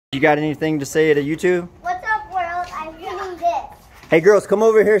You got anything to say to YouTube? What's up, world? I'm hitting this. Hey girls, come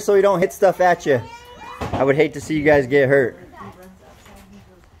over here so we don't hit stuff at you. I would hate to see you guys get hurt.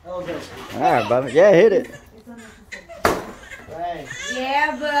 Alright, Bubba. Yeah, hit it.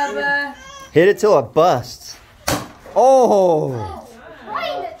 Yeah, Bubba. Hit it till it busts. Oh!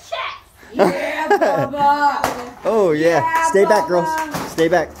 Right in the chest. Yeah, Bubba. Oh, yeah. Yeah, Stay back, Bubba. girls. Stay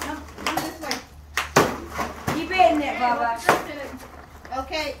back. Keep hitting it, Bubba.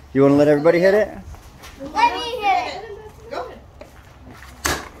 Okay. You want to let everybody hit it? Let me hit it. Go.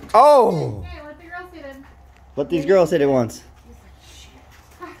 Oh! Okay, let the girls hit it. Let these girls hit it once.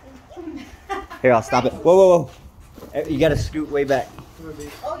 Here, I'll stop it. Whoa, whoa, whoa. You gotta scoot way back.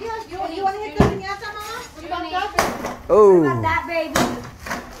 Oh, yeah. You want to hit the pinata, Mama? You don't need it. Oh! That baby.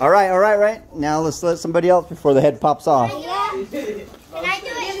 Alright, alright, right. Now let's let somebody else before the head pops off. Yeah. Can I do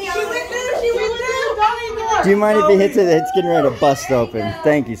it? She went through. She went through. Don't even do it. Do you mind if he hits it? It's getting ready to bust open.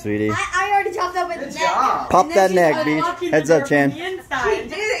 Thank you, sweetie. I already chopped up with the neck. Pop that neck, Beach. Heads up, Chan. She did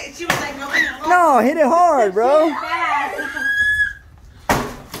it. She was like, no. No, hit it hard, bro. Yeah.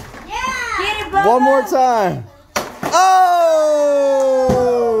 Get it, Bubba. One more time. Oh!